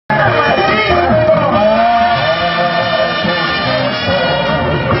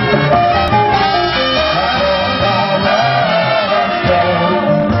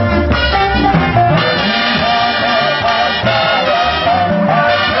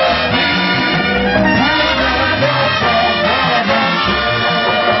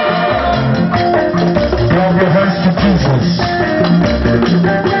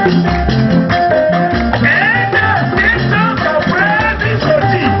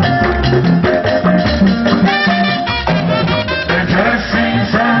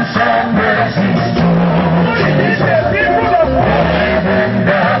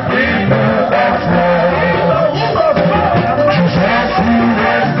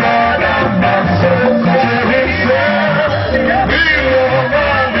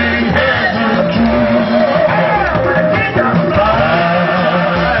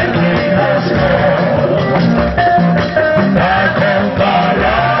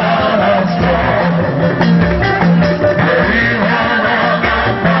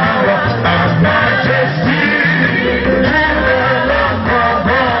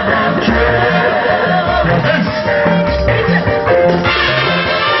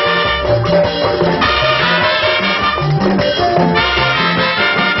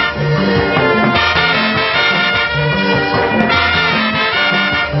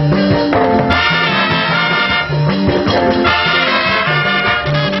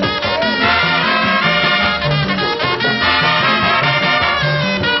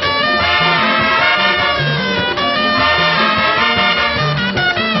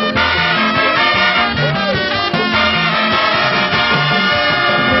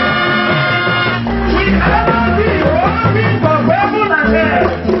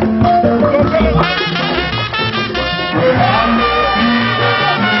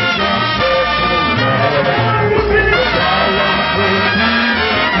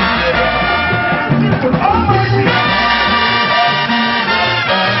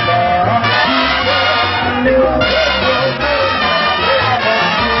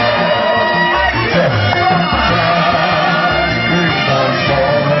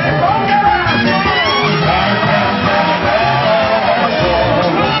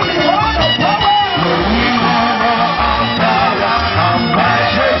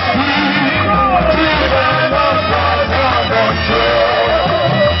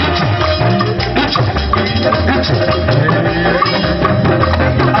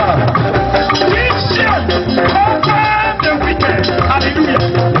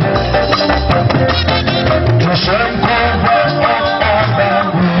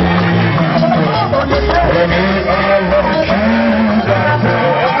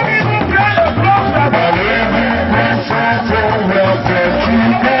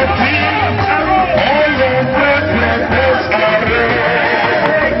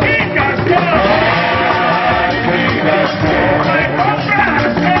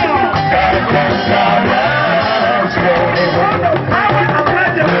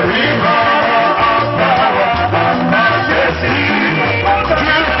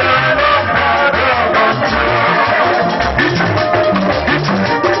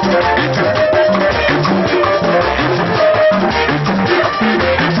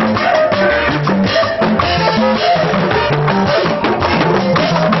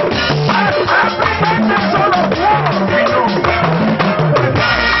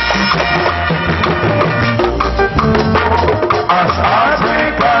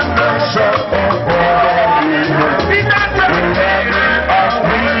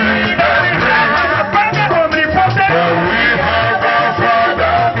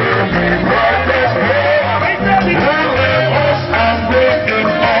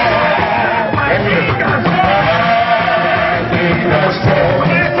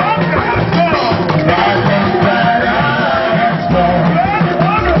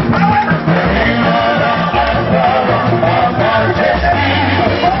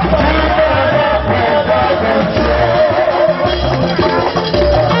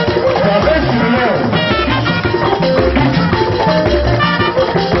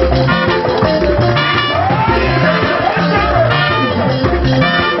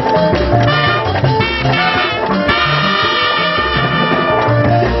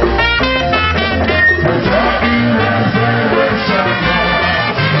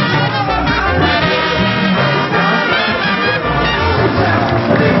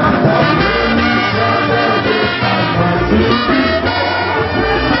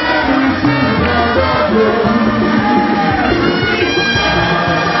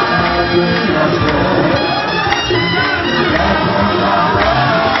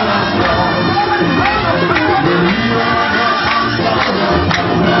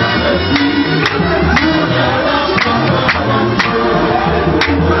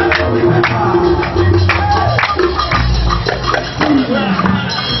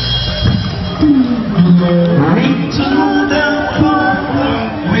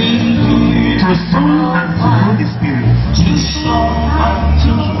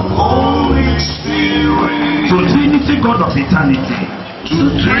of eternity. To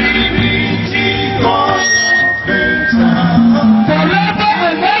Trinity God Forever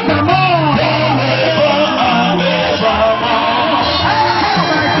and evermore.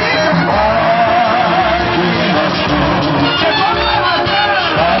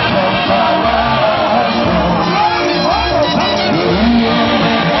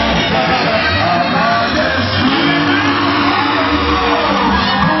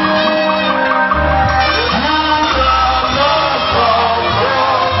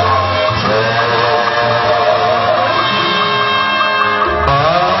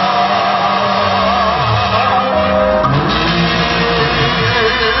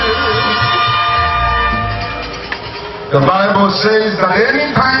 The Bible says that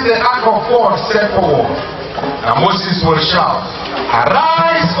any time the ark of God set forward, and Moses will shout,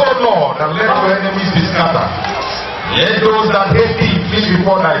 "Arise, O Lord, and let your enemies be scattered. Let those that hate thee flee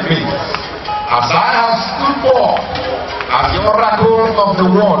before thy face. As I have stood forth as the oracle of the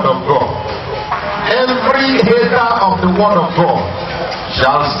word of God, every hater of the word of God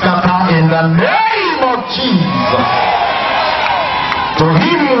shall scatter in the name of Jesus. To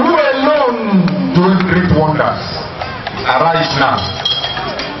him who alone doeth great wonders, arise now.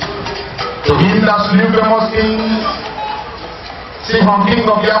 To him that slew famous kings, Sihon, king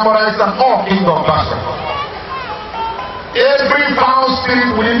of the Amorites, and all king of Bashan, every foul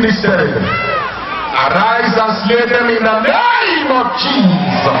spirit within this territory, arise and slay them in the name of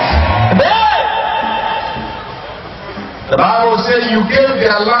Jesus. The Bible says you gave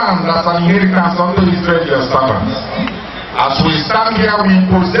their land as an inheritance unto Israel your servants. As we stand here, we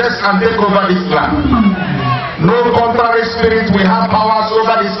possess and take over this land. No contrary spirit will have powers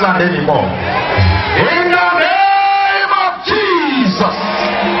over this land anymore. In the name of Jesus.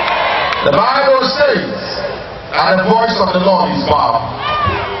 The Bible says that the voice of the Lord is powerful.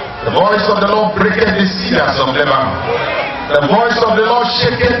 The voice of the Lord breaketh the cedars of Lebanon. The voice of the Lord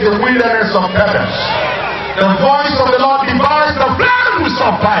shaketh the wilderness of Kadesh. The voice of the Lord divides the flames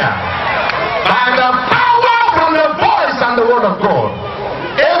of fire. By the power from the voice and the word of God,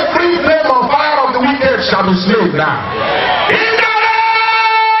 every flame of fire of the wicked shall be slain now. In the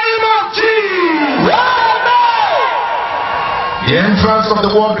name of Jesus. The entrance of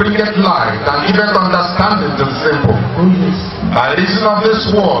the word bringeth light and giveth understanding to the simple. By reason of this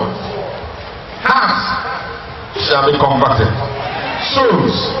word, hearts shall be converted,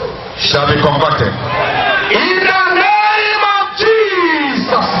 souls shall be converted. In the name of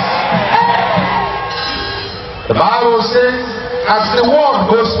Jesus. The Bible says, as the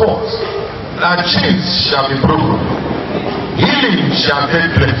word goes forth, that chains shall be broken, healing shall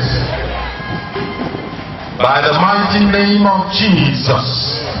take place. By the mighty name of Jesus,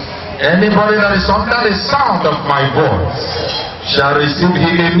 anybody that is under the sound of my voice shall receive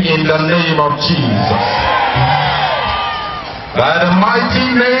healing in the name of Jesus. By the mighty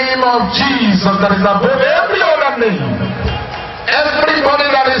name of Jesus that is above every other name,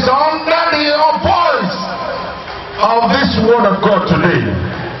 everybody that is under the voice of this word of God today,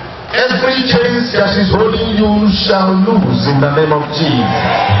 every chain that is holding you shall loose in the name of Jesus.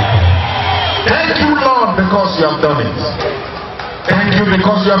 Thank you, Lord, because you have done it. Thank you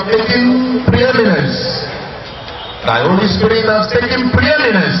because you have taken preeminence. Thy Holy Spirit has taken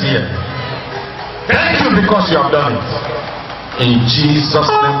preeminence here. Thank you because you have done it. In Jesus'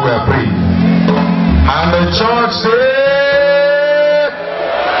 name we are praying. And the church said,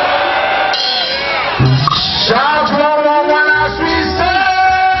 shout one, one, one as we say.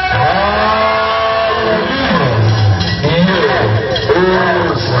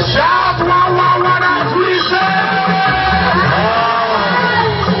 Shout one, one, one as we say.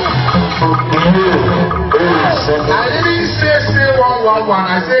 I didn't say one, one, one.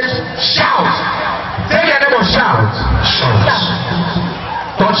 I said shout. Tell your neighbor shout.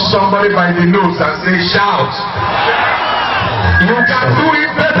 Touch somebody by the nose and say shout. You can do it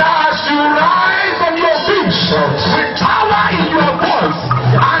better.